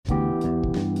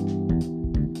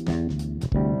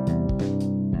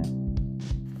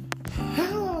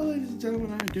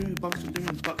Bucks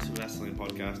Wrestling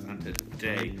Podcast, and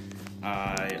today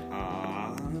I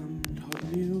am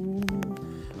talking to you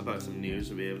about some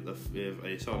news. We have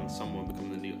someone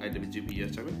becoming the new IWGP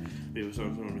US champion. We have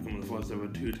someone becoming the first ever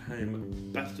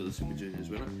two-time Best of the Super Juniors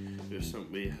winner.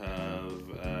 We have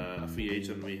a free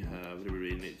agent. We have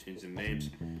changing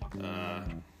names.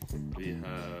 We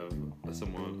have a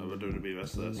WWE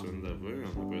wrestler, so in the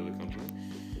company.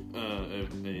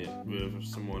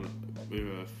 We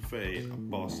have a very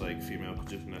boss-like female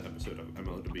producer episode of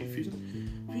MLW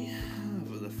Fusion. We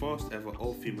have the first ever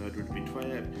all-female WWE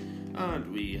triad,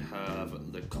 and we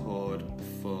have the card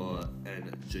for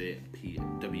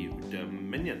NJPW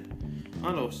Dominion,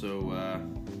 and also a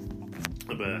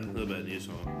little bit of news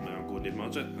on my uncle Dave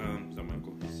Marchett. Because my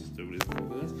uncle is still really cool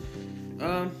for this.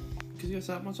 Because he has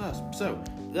that much ass. So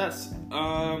that's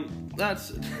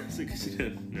because you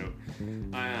didn't know,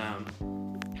 I am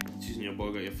choosing your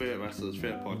blog, your favourite wrestlers,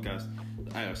 favourite podcast,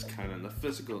 the IRS Canon, the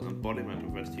physical embodiment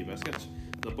of Red TV sketch,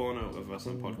 the Bono of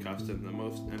wrestling podcasting, the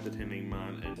most entertaining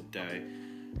man in the day,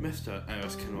 Mr.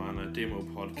 IRS Canuana, Demo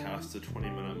Podcast, the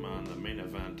 20-minute man, the main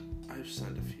event. I've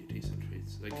sent a few decent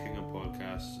tweets. The King of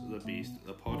Podcasts, the Beast,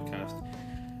 the Podcast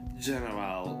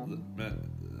General,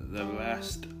 the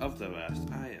rest of the rest.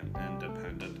 I am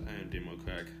independent. I am Demo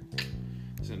Craig.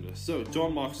 So,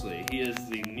 Jon Moxley, he is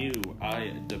the new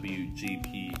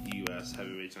IWGP US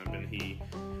Heavyweight Champion. He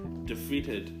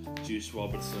defeated Juice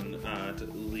Robinson at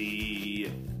the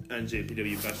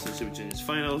NJPW Best of Super Juniors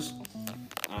finals.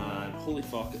 And holy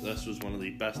fuck, this was one of the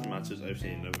best matches I've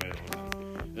seen in a very long time.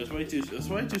 It's probably Juice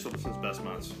Robinson's best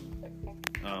match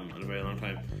in a very long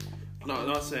time. No,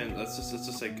 not saying it's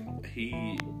just like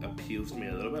he appeals to me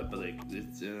a little bit, but like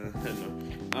it's I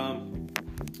don't know.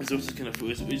 He's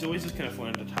always just kind of fun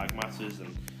into tag matches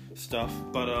and stuff.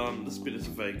 But this is a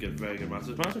very good match.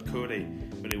 The match with Cody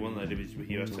when he won the WWF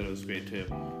US title was great too.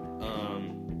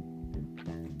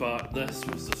 But this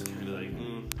was just kind of like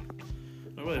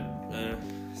not really.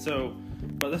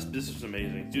 But this was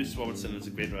amazing. Juice Robinson is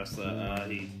a great wrestler.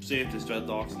 He saved his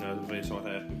dreadlocks and now has a very short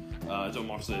hair. Jon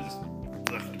Moxley is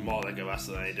more like a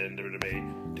wrestler than he did in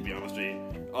WWE, to be honest with you.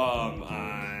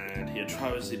 And he had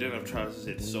trousers. He didn't have trousers.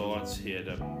 He had swords. He had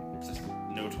just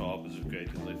no top. It was great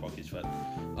because like fuck, he's fit.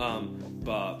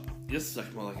 But this is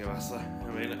like more like a wrestler.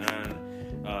 I mean,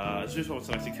 and Juice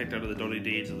Robinson actually kicked out of the Dolly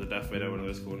Deeds of the Death Rider when he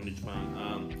was going in New Japan.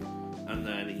 And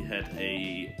then he had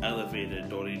a elevated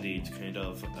Dolly Deeds kind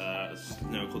of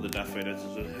now called the Death Rider.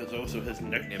 It's also his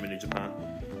nickname in New Japan.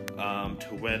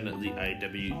 To win the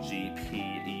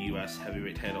IWGP US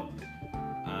Heavyweight title.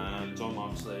 And Jon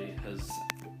Moxley has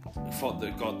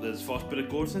got this first bit of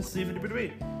gold since leaving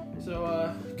WWE.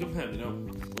 So, good for him, you know.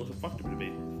 Also, fuck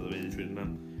WWE for the way they treated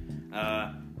him.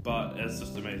 But it's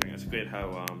just amazing. It's great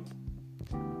how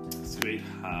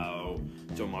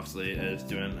Jon Moxley is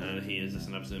doing, and he is just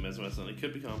an absolute amazing wrestler. And he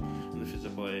could become, in the future,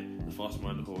 probably the first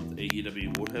man to hold the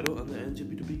AEW World title and the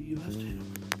NJPW US title.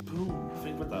 Boom,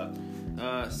 think about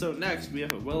that. So next we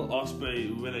have Will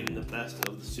Ospreay winning the Best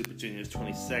of the Super Juniors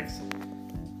 26.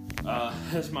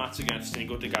 His match against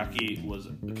Shingo Takagi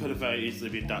could have very easily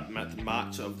been the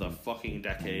match of the fucking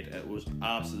decade. It was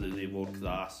absolutely world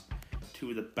class. Two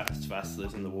of the best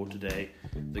wrestlers in the world today.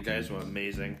 The guys were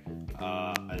amazing.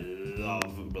 I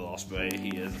love Will Ospreay.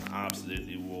 He is an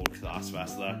absolutely world class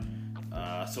wrestler.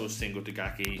 So is Shingo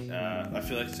Takagi. I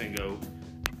feel like Shingo,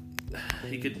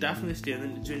 he could definitely stay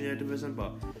in the junior division,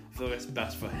 but I feel like it's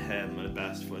best for him and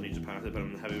best for New Japan to put him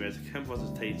in the heavyweights. Him versus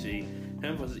Taichi,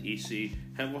 him versus Ishii,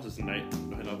 him versus Knight, him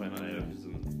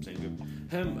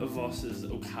versus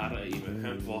Okada even,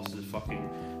 him versus fucking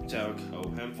Jericho,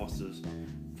 him versus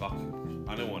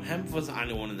him versus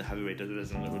anyone in the heavyweight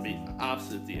division. It would be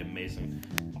absolutely amazing.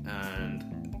 And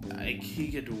like he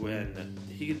could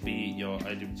be your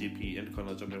IWGP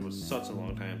Intercontinental Champion for such a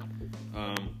long time.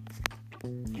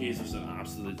 He's just an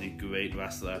absolutely great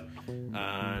wrestler,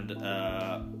 and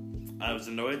I was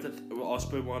annoyed that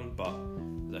Ospreay won, but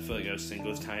I feel like it was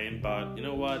Singles time. But you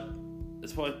know what?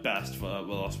 It's probably best for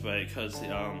Will Ospreay because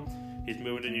he's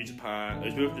moving to New Japan.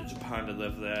 He's moving to Japan to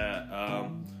live there.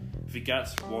 If he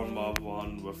gets one more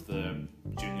run with the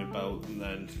junior belt and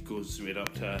then goes straight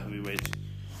up to heavyweight,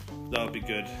 that would be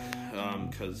good.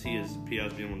 Because he has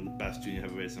been one of the best junior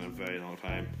heavyweights in a very long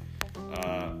time.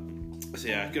 So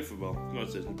yeah, good for Will.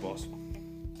 Congratulations, boss.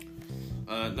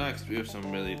 Next, we have some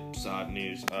really sad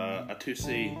news.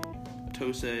 Atsushi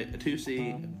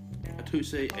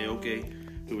Aoki,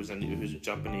 who's a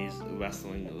Japanese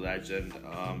wrestling legend.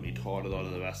 He taught a lot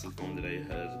of the wrestlers going today,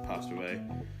 has passed away.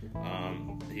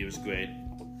 He was great.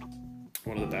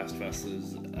 One of the best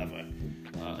wrestlers ever.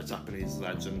 A Japanese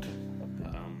legend.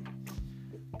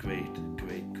 great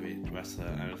wrestler,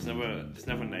 and it's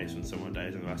never nice when someone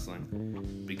dies in wrestling,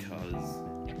 because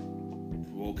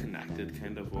we're all connected,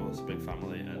 kind of. We're all a big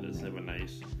family, and it's never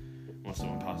nice when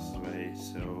someone passes away.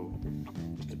 So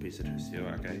just a piece of Tuesday,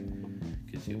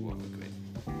 because you work great.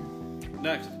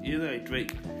 Next, Eli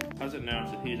Drake has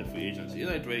announced that he's a free agent.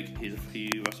 Eli Drake, he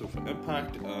wrestled for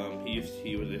Impact.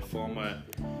 He was a former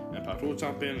Impact World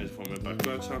Champion, he's a former Impact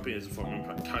World Champion, he's a former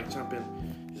Impact Tag Champion,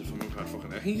 he's a former Impact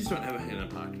fucking... I think he's done everything in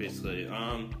Impact, basically.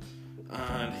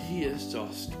 And he is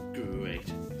just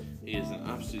great. He is an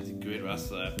absolutely great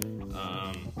wrestler.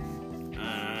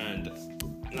 And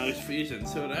now he's free agent.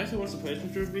 So it actually wants to place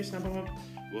him. Would it be snapping up?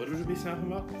 Would it be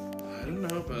snapping up? I don't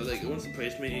know, but like, it wants to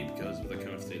place me because of the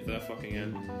kind of state they're fucking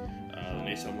in. They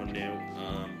need someone new.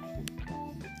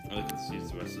 I like to see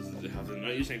the rest that they have they're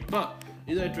not using. But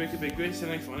Eli Drake would be a great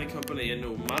signing for any company, and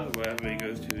no matter wherever he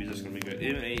goes to, he's just going to be great.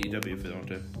 Even AEW if they want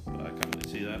to. But I can't really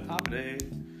see that happening.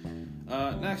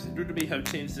 Next, WWE have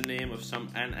changed the name of some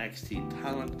NXT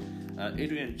talent.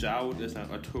 Adrian Jowd is now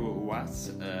Arturo Watts.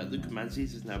 Luke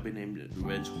Menzies is now being named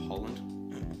Ridge Holland.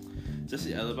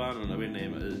 Jesse Elaban will now be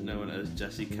known as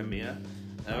Jesse Camilla.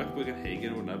 Eric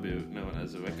Bugenhagen will now be known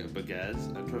as Rick Baguez,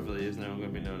 and Trevor Lee is now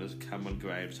going to be known as Cameron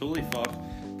Grimes. Holy fuck,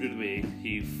 WWE,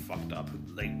 he fucked up.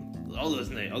 Like, all the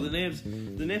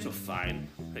names are fine.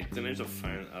 Like, the names are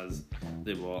fine as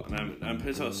they were, and I'm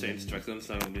pretty sure Saint Strickland's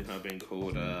now going to be being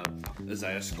called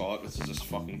Isaiah Scott, which is just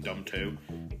fucking dumb too.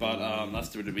 But that's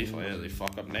WWE for you. They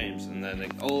fuck up names, and then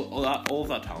like all of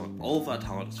that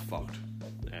talent is fucked.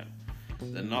 Yeah,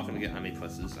 they're not going to get any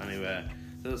places anywhere.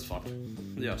 They're just fucked.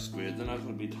 They are screwed. They're not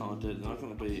going to be talented. They're not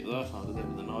talented, but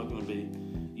they're not going to be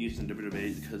used in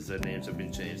WWE because their names have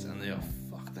been changed, and they are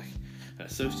fucked. Like,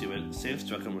 so stupid. Saint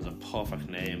Strickland was a perfect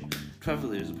name. Trevor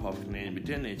Lee was a perfect name. We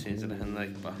didn't need to change anything,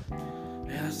 like, but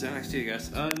yeah, that's the NXT, I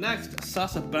guess. Next,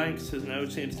 Sasha Banks has now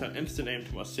changed her Insta name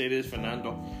to Mercedes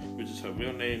Fernando, which is her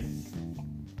real name.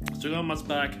 So a months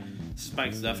back, Sasha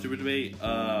Banks left WWE.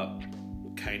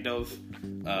 Kind of.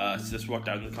 She just walked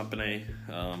out of the company.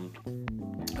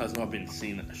 Has not been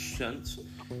seen since.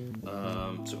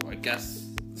 So I guess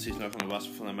she's not going to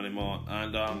wrestle for them anymore.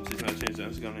 And she's going to change her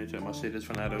Instagram name to Mercedes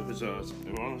Fernando, who's her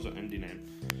indie name,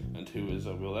 and who is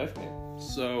a real life name.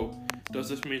 So does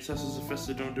this mean Sasha's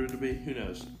officially done WWE? Who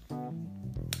knows?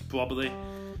 Probably.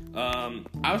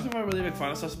 I was never a really big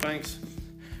fan of Sasha Banks.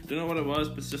 Don't know what it was,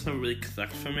 but it's just never really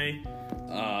clicked for me.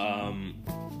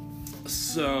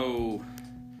 So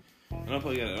I'm not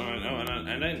probably gonna.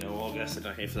 And I know all guys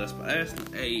I hate for this, but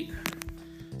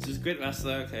she's a great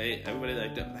wrestler. Okay, everybody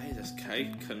liked it.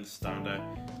 I couldn't stand her.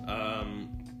 I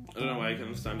don't know why I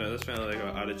couldn't stand her. This felt like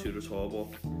her attitude was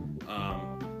horrible.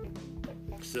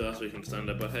 So that's why I couldn't stand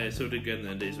her. But hey, so did good in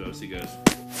the Indies where she goes.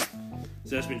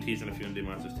 So that's been teasing a few indie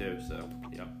matches too. So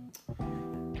yeah.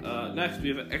 Next, we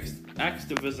have an X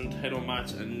Division title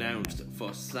match announced for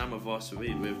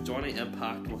Slammiversary with Johnny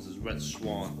Impact versus Rich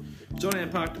Swann. Johnny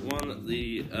Impact won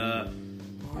the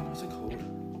what's it called?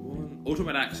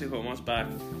 Ultimate X a couple months back.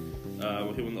 He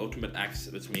won the Ultimate X,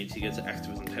 which means he gets an X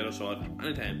Division title shot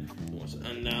anytime he wants.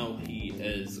 And now he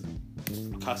is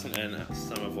casting in at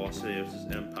Slammiversary, which is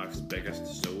Impact's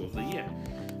biggest show of the year.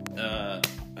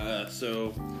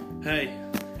 So hey.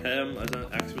 Him as an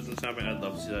X Division champion, I'd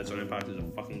love to see that. Johnny Impact is a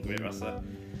fucking great wrestler.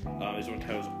 He's won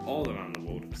titles all around the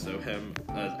world, so him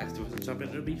as X Division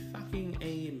champion would be fucking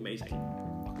amazing.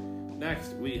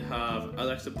 Next, we have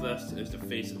Alexa Bliss is to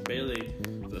face Bayley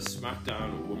for the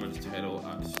SmackDown Women's title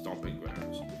at Stomping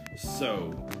Grounds.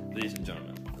 So, ladies and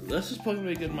gentlemen, this is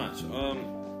probably a good match.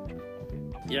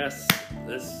 Yes,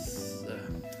 this.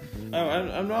 I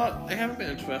haven't been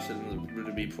interested in the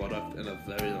WWE product in a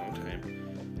very long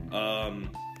time.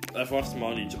 I've watched them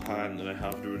all in Japan, and I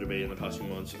have WWE in the past few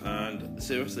months, and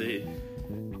seriously,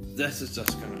 this is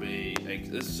just going to be, like,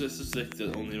 this is like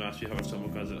the only match we have on Summer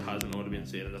because it hasn't already been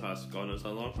seen in the past God knows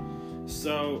how long.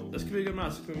 So, this could be a good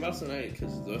match. It could be a match tonight,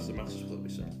 because the rest of the matches will be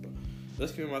set, but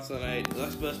this could be a match tonight.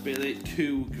 Alexa Bliss, Bayley,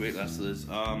 two great wrestlers,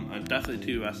 and definitely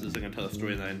two wrestlers that can tell a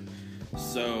storyline,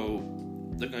 so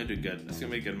they're going to do good. It's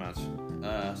going to be a good match.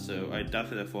 So I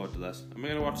definitely look forward to this. Am I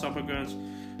going to watch Stomping Grounds?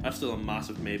 That's still a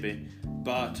massive maybe,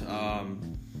 but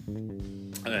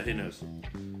who knows.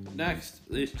 Next,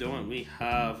 ladies and gentlemen, we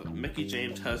have Mickie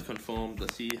James has confirmed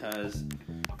that she has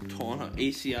torn her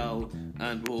ACL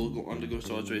and will undergo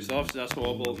surgery. So obviously that's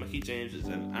horrible. Mickie James is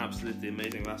an absolutely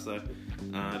amazing wrestler,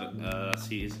 and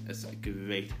it's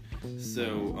great.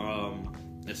 So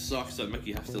it sucks that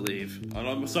Mickie has to leave.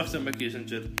 It sucks that Mickie is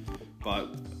injured,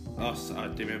 but us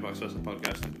at Damien Box Wrestling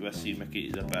Podcast we see Mickie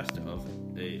the best of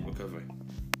a recovery.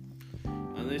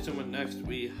 And ladies and gentlemen, next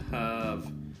we have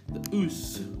the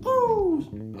Usos. Oh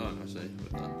no, sorry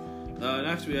about that.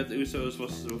 Next we had the Usos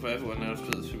versus everyone else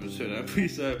for the Super Showdown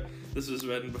pre-show. This was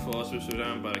written before Super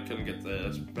Showdown, but I couldn't get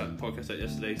the podcast out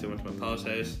yesterday, so I went to my palace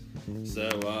house. So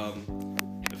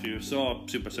if you saw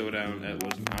Super Showdown, it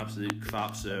was an absolute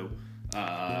crap show.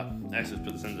 I just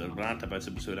put this in the rant about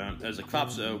Super Showdown. It was a crap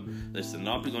show. This did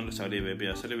not belong to Saudi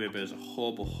Arabia. Saudi Arabia is a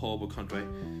horrible country.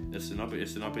 It's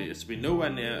to be nowhere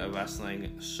near a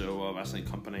wrestling show or a wrestling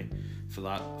company for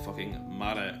that fucking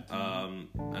matter. And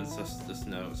it's just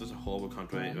a horrible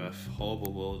country with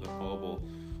horrible world and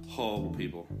horrible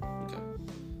people. Okay.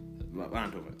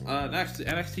 Rant over. Next, the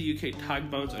NXT UK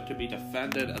tag belts are to be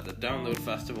defended at the Download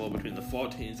Festival between the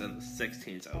 14th and the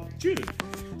 16th of June.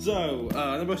 So,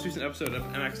 the most recent episode of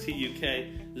NXT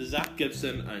UK, Zach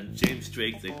Gibson and James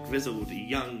Drake, the grizzled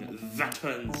young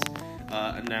veterans,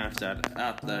 announced that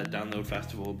at the Download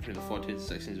Festival between the 14th and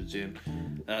 16th of June,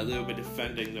 they will be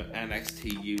defending the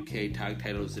NXT UK tag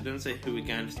titles. They didn't say who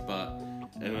against, but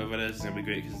whoever it is going to be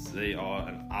great because they are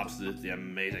an absolutely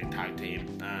amazing tag team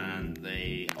and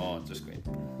they are just great.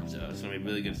 So it's going to be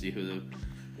really good to see who they're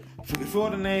looking for.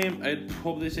 The name, I'd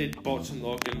probably say Botch and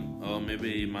Larkin, or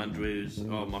maybe Mandrews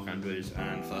or Mark Andrews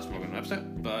and Flash Morgan Webster,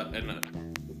 but I don't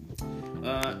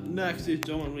know. Next is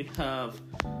when we have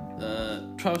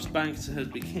Travis Banks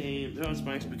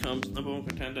becomes number one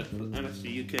contender for the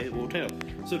NXT UK World title.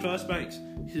 So Travis Banks,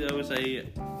 there was a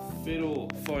fatal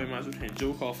 4-way match between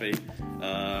Joe Coffey,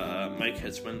 Mike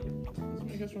Hitchman. Was it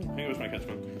Mike Hitchman? I think it was Mike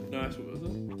Hitchman. No, that's what was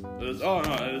it?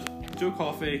 It was Joe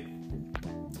Coffey,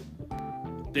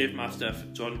 Dave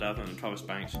Mastiff, John Devlin, and Travis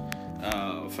Banks.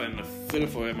 Fighting a fatal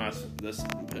 4-way match. This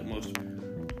most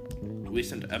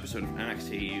recent episode of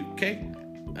NXT UK,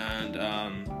 and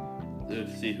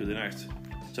to see who the next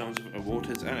challenger of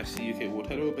Waters NXT UK World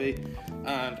title will be,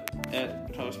 and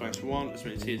Travis Banks won. This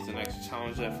means he's the next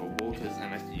challenger for Waters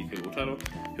NXT UK World title.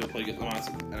 He'll probably get the match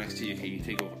at NXT UK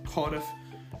TakeOver Cardiff.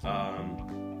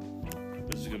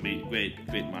 This is going to be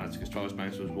great match because Travis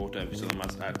Banks was Walter every single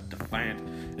match at Defiant.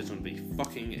 It's going to be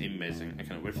fucking amazing. I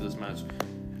can't wait for this match.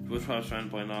 With Travis fan,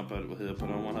 why not? But he'll put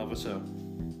on one hell of a show.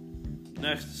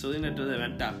 Next, Selena De La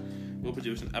Venta will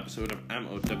produce an episode of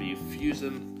MOW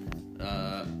Fusion.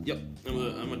 MOW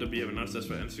have announced this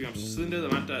for Instagram. Selena De La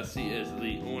Venta, she is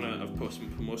the owner of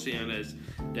Promociones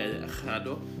del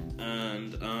Jado,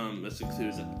 and this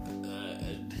includes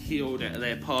Hio de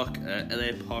LA Park,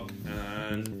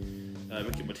 and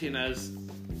Ricky Martinez.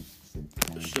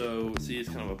 So she is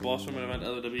kind of a boss woman around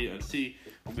LW, and she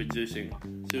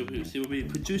will be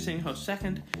producing her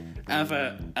second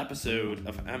ever episode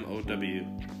of MOW.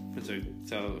 So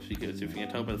if you can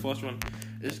tell by the first one,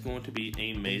 it's going to be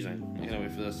amazing. I can't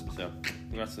wait for this. So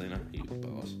congrats, Selena, you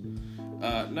boss.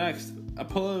 Next,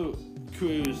 Apollo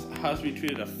Crews has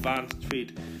retweeted a fan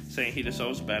tweet saying he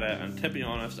deserves better, and to be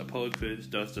honest, Apollo Crews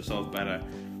does deserve better.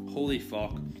 Holy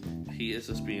fuck, he is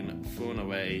just being thrown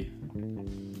away.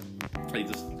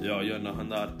 You're nothing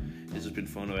that. He's just been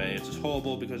thrown away. It's just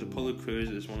horrible because Apollo Crews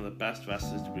is one of the best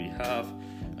wrestlers we have,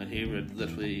 and he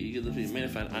literally made a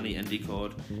fan any indie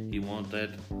card he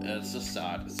wanted. It's just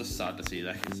sad. It's just sad to see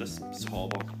that. It's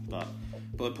horrible. But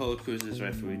Apollo Crews is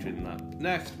right for retweeting that.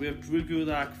 Next, we have Drew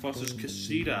Gulak versus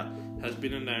Kushida has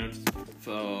been announced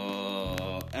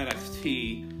for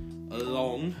NXT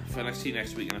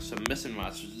next week in a submission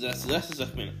match. This has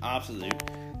just been an absolute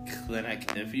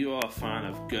clinic. If you are a fan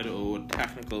of good old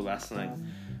technical wrestling,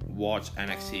 watch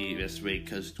NXT this week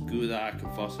because Gulak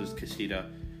versus Kushida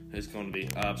is going to be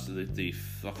absolutely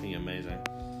fucking amazing.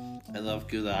 I love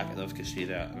Gulak, I love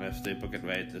Kushida, and if they book it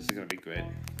right, this is going to be great.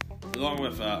 Along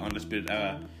with Undisputed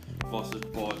Era versus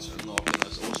Botch and Larkin,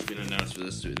 that's also been announced for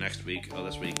this week, so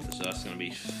that's going to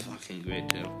be fucking great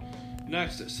too.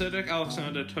 Next, Cedric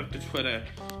Alexander took to Twitter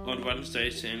on Wednesday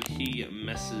saying he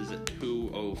misses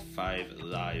 205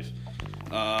 Live.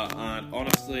 And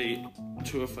honestly,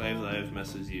 205 Live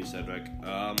misses you, Cedric.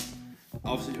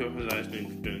 Obviously 205 Live's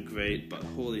been doing great, but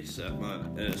holy shit,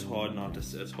 man, it's hard not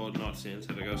seeing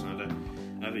Cedric Alexander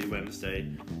every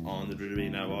Wednesday on the WWE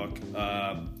Network.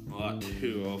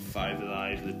 205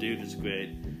 Live, the dude is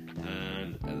great.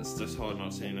 And it's just hard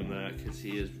not seeing him there because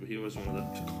he was one of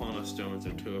the cornerstones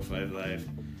of 205 Live,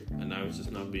 and now he's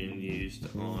just not being used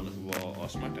on Raw or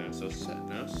SmackDown. So sit.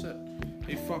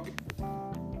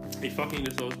 He fucking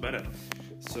deserves better.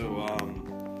 So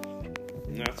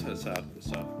that's sad.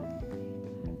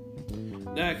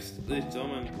 Next, ladies and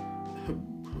gentlemen,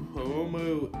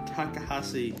 Hiromu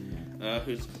Takahashi,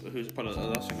 who's part of the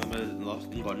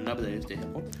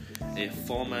a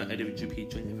former IWGP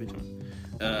Junior veteran,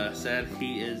 said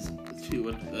he is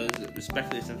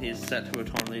speculating he is set to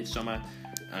return late summer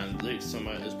and late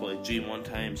summer is probably G1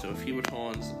 time. So if he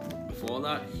returns before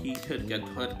that, he could get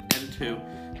put into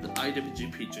the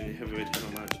IWGP Junior Heavyweight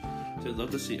title match. So I'd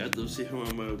love to see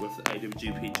Hiromu with the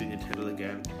IWGP Junior title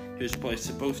again. He was probably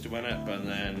supposed to win it, but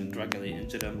then Dragon Lee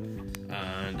injured him,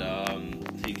 and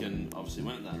he can obviously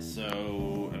win that.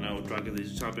 So and now Dragon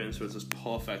Lee's champion, so it's just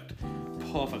perfect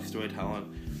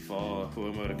storytelling for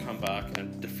Hiromu to come back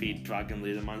and defeat Dragon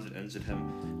Lee, the man that injured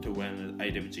him, to win the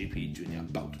IWGP Junior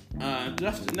bout.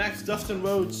 Next, Dustin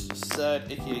Rhodes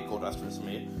said, aka Goldust was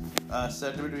me,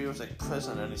 said WWE was like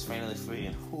prison and he's finally free,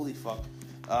 and holy fuck.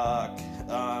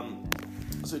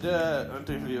 So he did an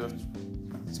interview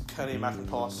with Kenny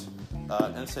McIntosh,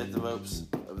 Inside the Ropes,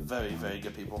 very, very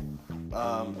good people.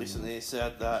 Recently he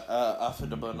said that after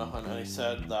Double or Nothing, and he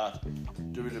said that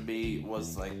WWE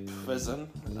was like prison,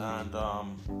 and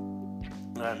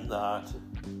that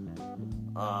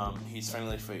he's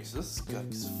finally free. So this is good,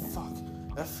 cause fuck,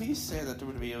 if he said that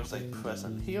WWE was like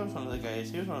prison, he was one of the guys,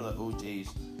 he was one of the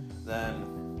OGs,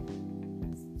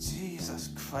 then Jesus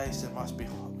Christ, it must be,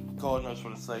 God knows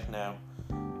what it's like now.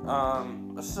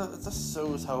 It just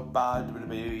shows how bad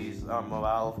WWE's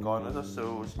morale have gone. It just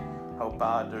shows how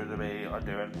bad WWE are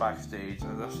doing backstage.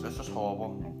 It's just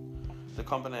horrible. The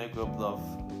company I grew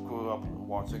up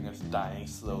watching is dying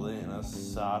slowly, and it's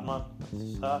sad, man.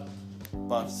 It's sad.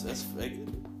 But it's like,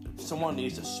 someone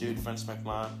needs to shoot Vince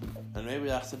McMahon, and maybe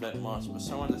that's a bit much, but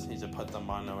someone just needs to put the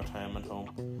man in a retirement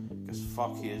home, because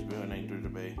fuck, he is ruining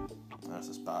WWE. That's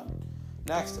just bad.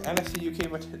 Next, NXT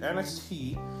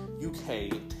UK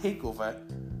Takeover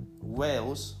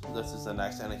Wales. This is the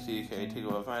next NXT UK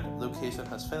Takeover event. Location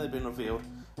has finally been revealed.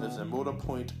 There's a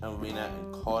Motorpoint Arena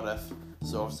in Cardiff.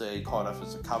 So obviously Cardiff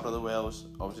is the capital of Wales.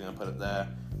 Obviously going to put it there.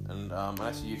 And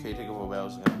NXT UK Takeover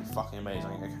Wales is going to be fucking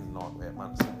amazing. I cannot wait,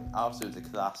 man. It's absolutely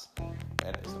class.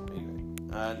 It is amazing.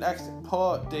 Next,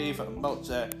 poor Dave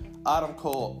Meltzer, Adam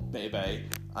Cole, baby,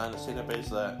 and Shayna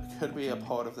Baszler could be a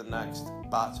part of the next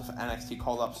batch of NXT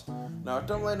call-ups. Now, I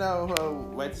don't really know how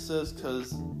right this is,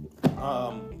 because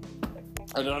I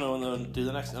don't know when they'll do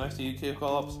the next NXT UK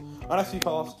call-ups,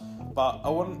 but I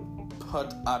wouldn't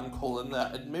put Adam Cole in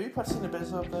there. I'd maybe put Shayna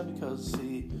Baszler up there, because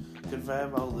she could very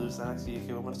well lose the NXT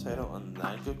UK Women's title and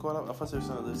then get caught up. I thought she was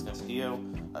going to lose against Io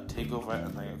at TakeOver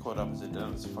and then get caught up as it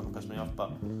didn't. It fucking pissed me off.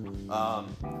 But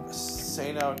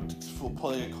Shayna will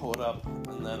probably get caught up,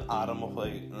 and then Adam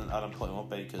probably won't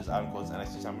be, because Adam Cole's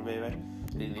NXT champion, baby.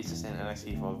 He needs to stay in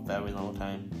NXT for a very long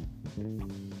time.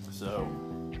 So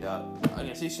yeah, I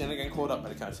can see Shayna getting caught up,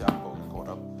 but I can't see Adam Cole getting caught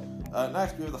up.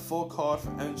 Next, we have the full card for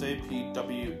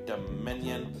NJPW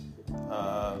Dominion.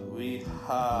 We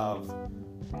have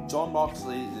Jon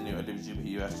Moxley, the new IWGP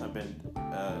US champion,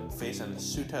 facing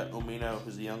Suta Umino,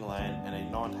 who's a young lion, in a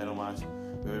non-title match.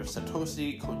 We have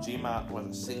Satoshi Kojima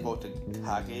with a single to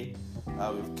Kage. We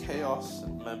have Chaos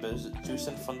members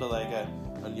Jushin Thunder Liger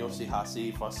and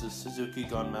Yoshihashi versus Suzuki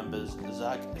Gun members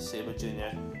Zack Sabre Jr.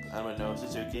 and Minoru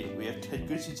Suzuki. We have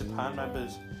Taguchi Japan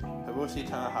members Hiroshi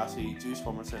Tanahashi, Juice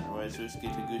Robinson, and Ryusuke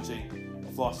Taguchi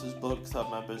versus Bullet Club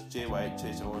members Jay White,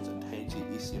 Chase Owens, and Taiji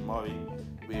Ishimori.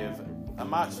 We have a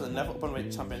match for the Never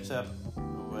Openweight Championship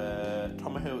with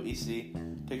Tomohiro Ishii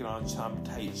taking on Champ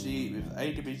Taiji. We have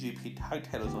IWGP Tag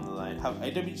Titles on the line. Have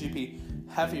IWGP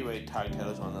Heavyweight Tag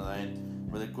Titles on the line,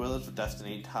 where the Guerrillas of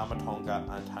Destiny, Tama Tonga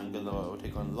and Tanga Loa will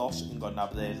take on Los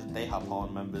Ingobernables, De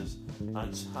Japón members,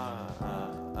 and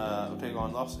will take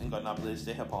on Los Ingobernables,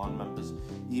 De Japón members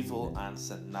Evil and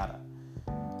Sonata.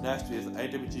 Next, we have the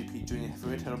IWGP Junior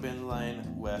Heavyweight title being on the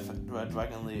line, with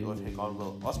Dragon Lee will take on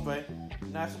Will Ospreay.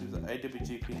 Next, we have the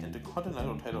IWGP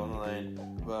Intercontinental title on the line,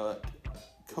 where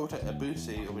Kota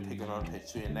Ibushi will be taking on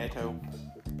Tetsuya Naito.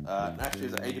 Next, we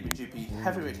have the IWGP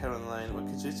Heavyweight title on the line, where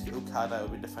Kazuchika Okada will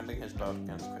be defending his belt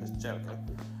against Chris Jericho.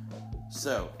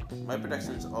 So, my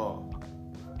predictions are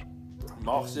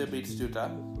Moxley will beat Suta,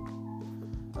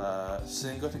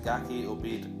 Shingo Takagi will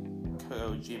beat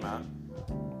Kojima,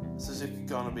 Suzuki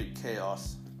Gun will beat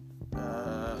Chaos,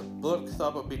 Bullet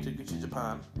Club will beat Taguchi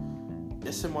Japan,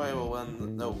 Ishimori will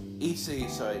win,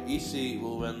 Ishii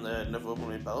will win the Never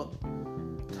Openweight belt,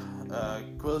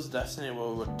 Guerrillas of Destiny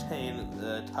will retain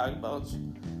the tag belts,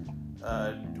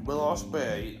 Will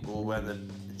Ospreay will win the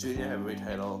Junior Heavyweight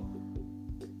title,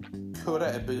 Kota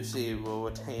Ibushi will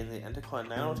retain the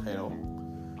Intercontinental title,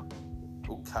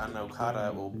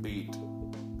 Okada will retain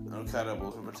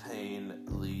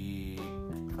the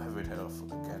Heavyweight title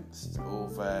against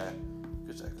over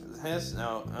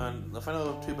now, and the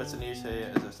final two bits of news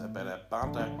here is just a bit of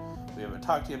banter. We have a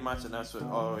tag team match announced with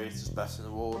ROH's best in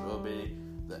the world. It will be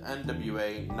the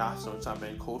NWA National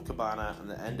Champion Colt Cabana and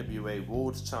the NWA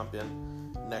World Champion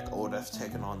Nick Aldis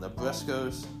taking on the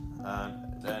Briscoes.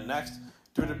 And next,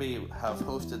 WWE have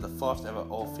hosted the first ever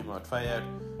all-female tryout.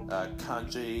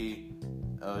 Kanji,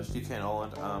 UK and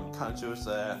Ireland, Kanji was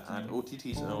there, and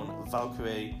OTT's own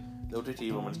Valkyrie, the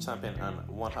OTT Women's Champion, and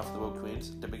one half of the World Queens.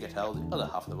 Did we get held? The other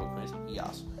half of the World Queens,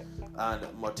 yes. And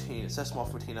Martina,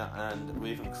 Sesmoff Martina, and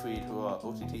Raven Creed, who are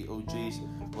OTT OGs,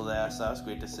 were there, so that's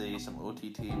great to see some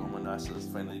OTT women wrestlers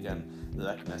finally getting the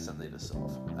recognition they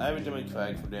deserve. I've been Damien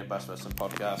Craig from the Damien Bass Wrestling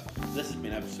Podcast. This has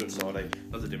been episode 30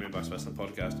 of the Damien Bass Wrestling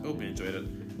Podcast. Hope you enjoyed it.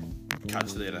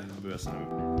 Catch you later. I'll be wrestling.